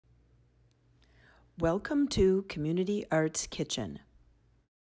Welcome to Community Arts Kitchen.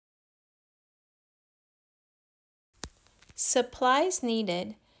 Supplies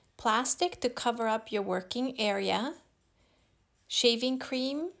needed: plastic to cover up your working area, shaving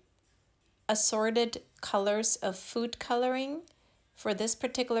cream, assorted colors of food coloring. For this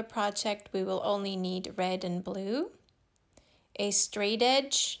particular project, we will only need red and blue, a straight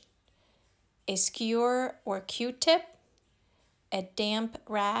edge, a skewer or Q-tip, a damp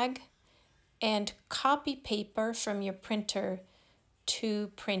rag, and copy paper from your printer to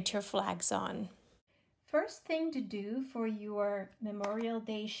print your flags on. First thing to do for your Memorial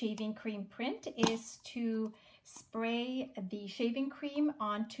Day shaving cream print is to spray the shaving cream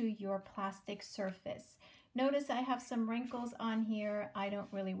onto your plastic surface. Notice I have some wrinkles on here. I don't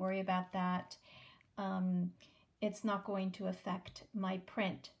really worry about that. It's not going to affect my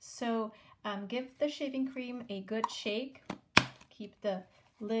print. So give the shaving cream a good shake. Keep the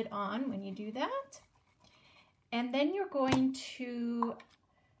lid on when you do that. And then you're going to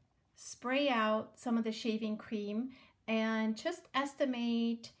spray out some of the shaving cream and just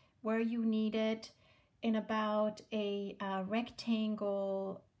estimate where you need it in about a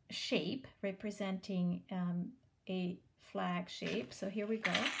rectangle shape representing a flag shape. So here we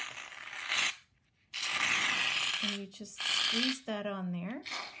go. And you just squeeze that on there.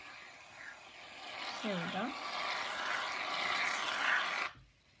 There we go.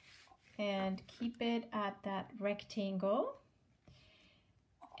 And keep it at that rectangle.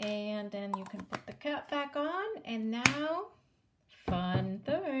 And then you can put the cap back on, and now, fun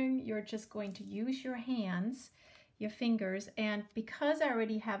thing, you're just going to use your hands, your fingers, and because I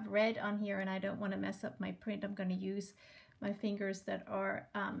already have red on here and I don't want to mess up my print, I'm going to use my fingers that are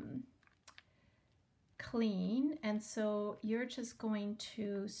clean. And so you're just going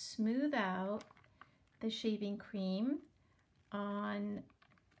to smooth out the shaving cream on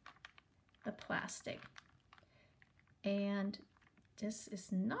the plastic. And this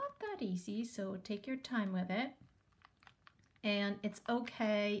is not that easy, so take your time with it. And it's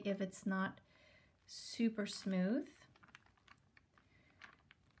okay if it's not super smooth.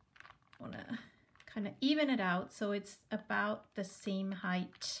 I want to kind of even it out so it's about the same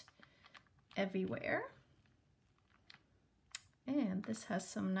height everywhere. And this has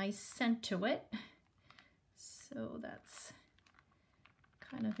some nice scent to it, so that's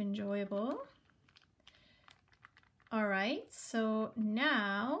kind of enjoyable. All right, so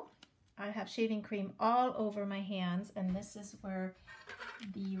now I have shaving cream all over my hands, and this is where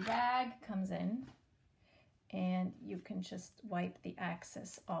the rag comes in, and you can just wipe the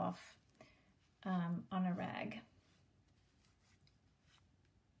excess off on a rag.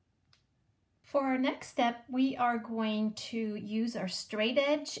 For our next step, we are going to use our straight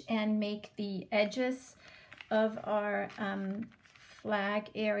edge and make the edges of our flag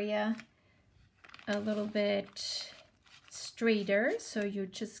area a little bit straighter. So you're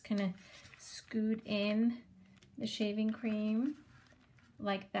just gonna scoot in the shaving cream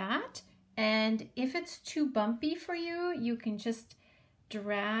like that. And if it's too bumpy for you, you can just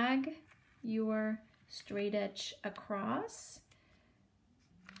drag your straight edge across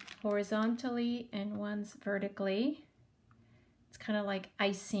horizontally and once vertically. It's kind of like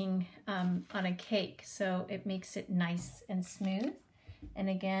icing on a cake, so it makes it nice and smooth. And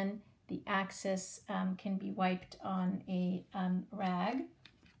again, the axis can be wiped on a rag.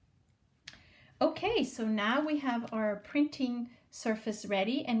 Okay, so now we have our printing surface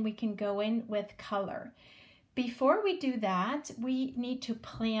ready and we can go in with color. Before we do that, we need to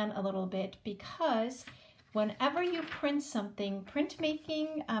plan a little bit, because whenever you print something,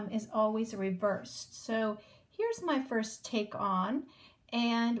 printmaking is always reversed. So here's my first take on,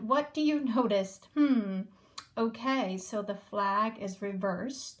 and what do you notice? Okay, so the flag is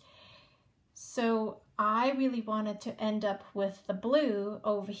reversed. So I really wanted to end up with the blue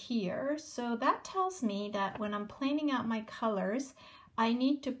over here. So that tells me that when I'm planning out my colors, I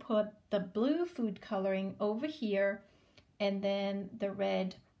need to put the blue food coloring over here and then the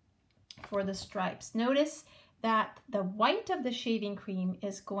red for the stripes. Notice that the white of the shaving cream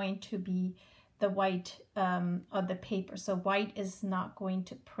is going to be the white of the paper. So white is not going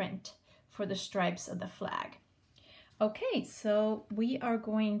to print for the stripes of the flag. Okay, so we are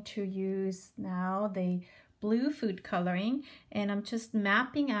going to use now the blue food coloring, and I'm just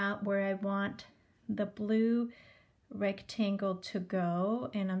mapping out where I want the blue rectangle to go,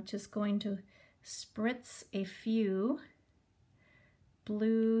 and I'm just going to spritz a few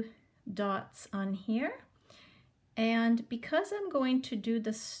blue dots on here. And because I'm going to do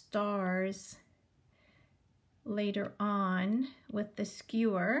the stars later on with the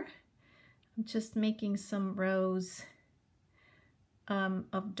skewer, I'm just making some rows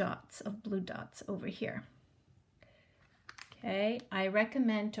of dots, of blue dots over here. Okay, I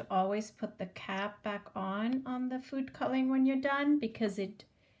recommend to always put the cap back on the food coloring when you're done because it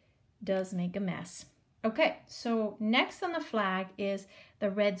does make a mess. Okay, so next on the flag is the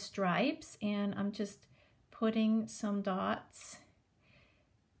red stripes, and I'm just putting some dots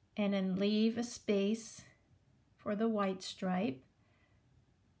and then leave a space for the white stripe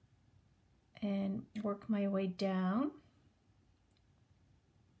and work my way down.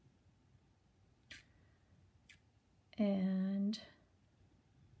 And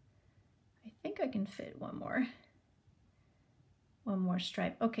I think I can fit one more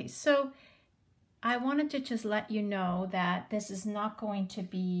stripe. Okay, so I wanted to just let you know that this is not going to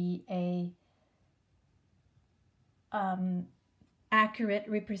be a accurate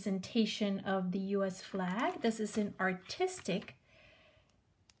representation of the US flag. This is an artistic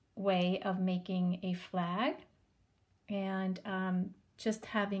way of making a flag, and just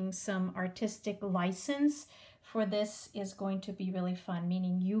having some artistic license for this is going to be really fun,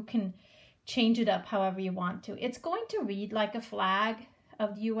 meaning you can change it up however you want to. It's going to read like a flag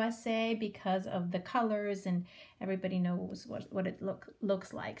of the USA because of the colors, and everybody knows what it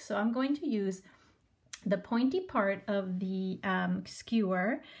looks like. So I'm going to use the pointy part of the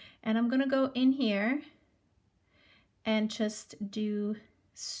skewer, and I'm going to go in here and just do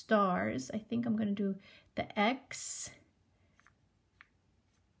stars. I think I'm going to do the X.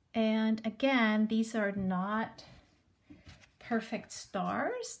 And again, these are not perfect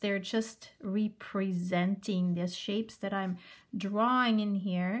stars. They're just representing the shapes that I'm drawing in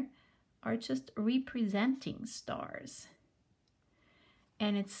here are just representing stars.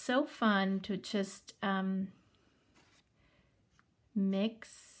 And it's so fun to just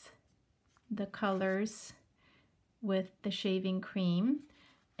mix the colors with the shaving cream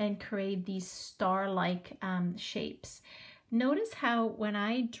and create these star-like shapes. Notice how when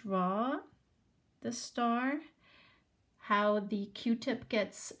I draw the star, how the Q-tip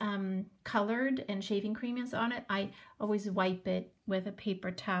gets colored and shaving cream is on it. I always wipe it with a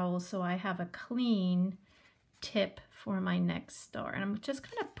paper towel so I have a clean tip for my next star. And I'm just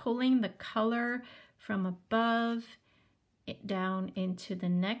kind of pulling the color from above down into the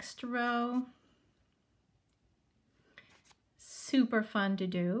next row. Super fun to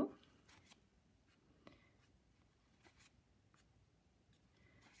do.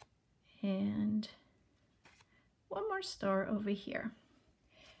 And one more star over here.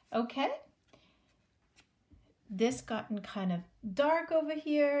 Okay, this gotten kind of dark over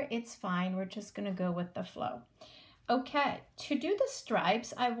here. It's fine, we're just gonna go with the flow. Okay, to do the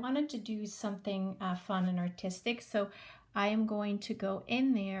stripes, I wanted to do something fun and artistic, so I am going to go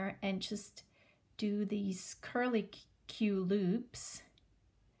in there and just do these curly Q loops,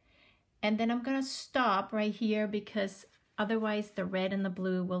 and then I'm gonna stop right here because otherwise the red and the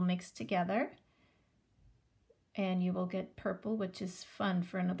blue will mix together and you will get purple, which is fun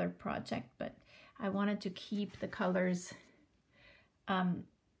for another project, but I wanted to keep the colors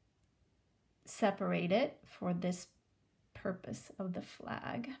separated for this purpose of the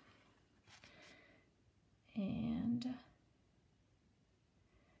flag. And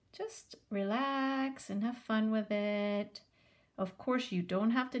just relax and have fun with it. Of course, you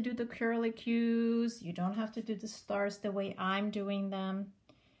don't have to do the curly cues. You don't have to do the stars the way I'm doing them.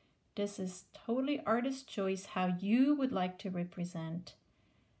 This is totally artist choice how you would like to represent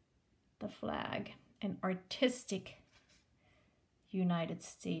the flag, an artistic United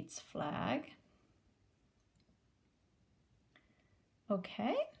States flag.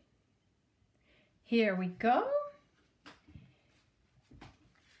 Okay, here we go.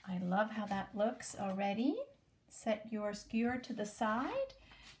 I love how that looks already. Set your skewer to the side,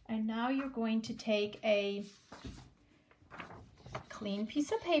 and now you're going to take a clean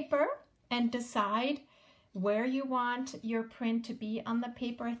piece of paper and decide where you want your print to be on the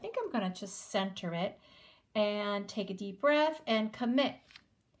paper. I think I'm going to just center it and take a deep breath and commit.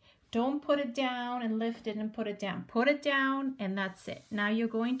 Don't put it down and lift it and put it down. Put it down and that's it. Now you're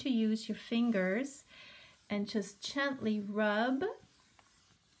going to use your fingers and just gently rub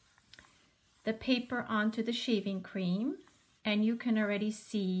the paper onto the shaving cream, and you can already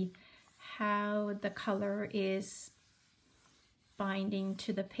see how the color is binding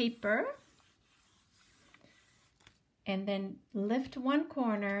to the paper. And then lift one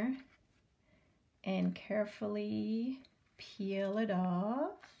corner and carefully peel it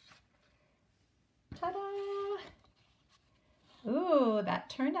off. Ta-da! Ooh, that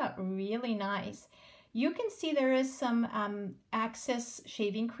turned out really nice. You can see there is some excess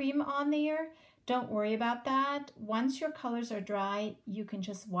shaving cream on there. Don't worry about that. Once your colors are dry, you can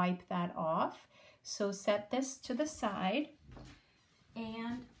just wipe that off. So set this to the side.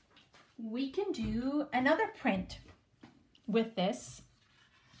 And we can do another print with this.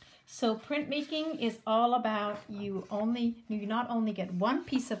 So printmaking is all about you not only get one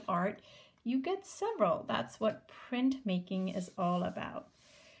piece of art, you get several. That's what printmaking is all about.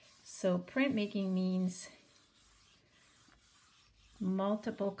 So printmaking means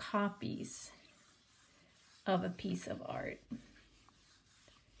multiple copies of a piece of art.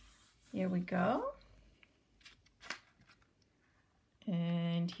 Here we go.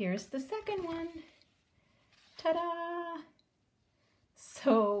 And here's the second one. Ta-da!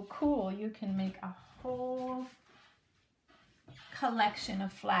 So cool. You can make a whole collection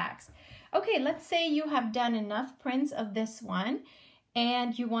of flags. Okay, let's say you have done enough prints of this one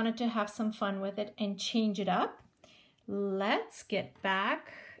and you wanted to have some fun with it and change it up. Let's get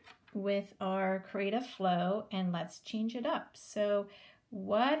back with our creative flow and let's change it up. So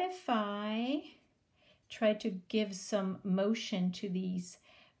what if I try to give some motion to these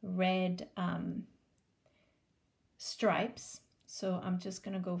red stripes? So I'm just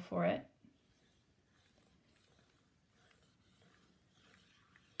going to go for it.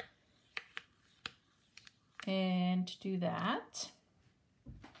 And do that.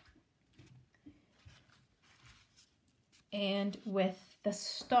 And with the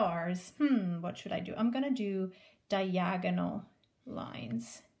stars, what should I do? I'm going to do diagonal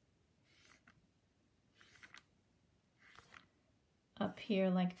lines. Up here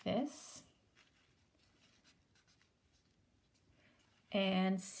like this.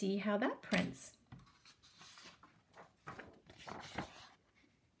 And see how that prints.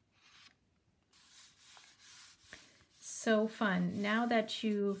 So fun. Now that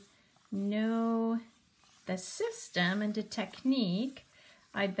you know the system and the technique,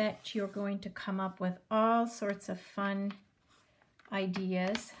 I bet you're going to come up with all sorts of fun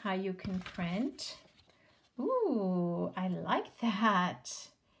ideas how you can print. Ooh, I like that.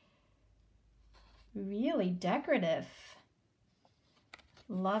 Really decorative.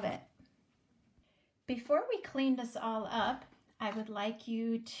 Love it. Before we clean this all up, I would like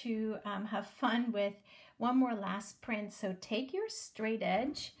you to have fun with one more last print. So take your straight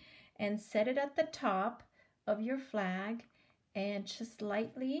edge and set it at the top of your flag and just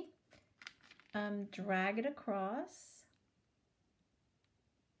lightly drag it across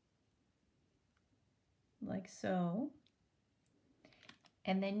like so.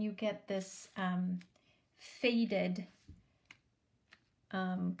 And then you get this faded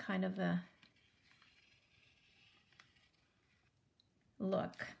kind of a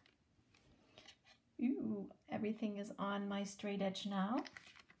look. Ooh, everything is on my straight edge now.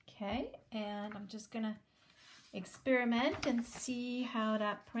 Okay, and I'm just gonna experiment and see how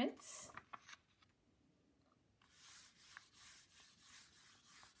that prints.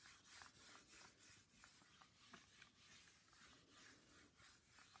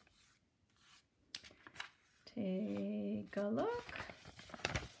 Take a look.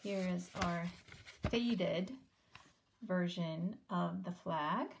 Here is our faded version of the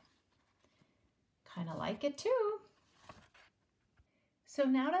flag. Kind of like it too. So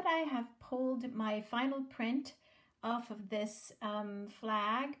now that I have pulled my final print off of this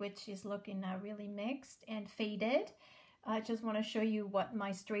flag, which is looking really mixed and faded, I just want to show you what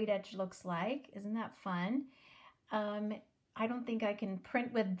my straight edge looks like. Isn't that fun? I don't think I can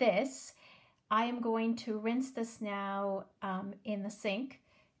print with this. I am going to rinse this now in the sink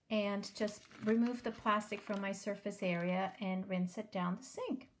and just remove the plastic from my surface area and rinse it down the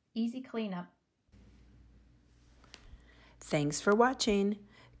sink. Easy cleanup. Thanks for watching.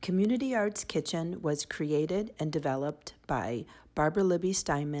 Community Arts Kitchen was created and developed by Barbara Libby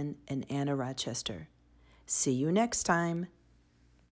Steinman and Anna Rochester. See you next time.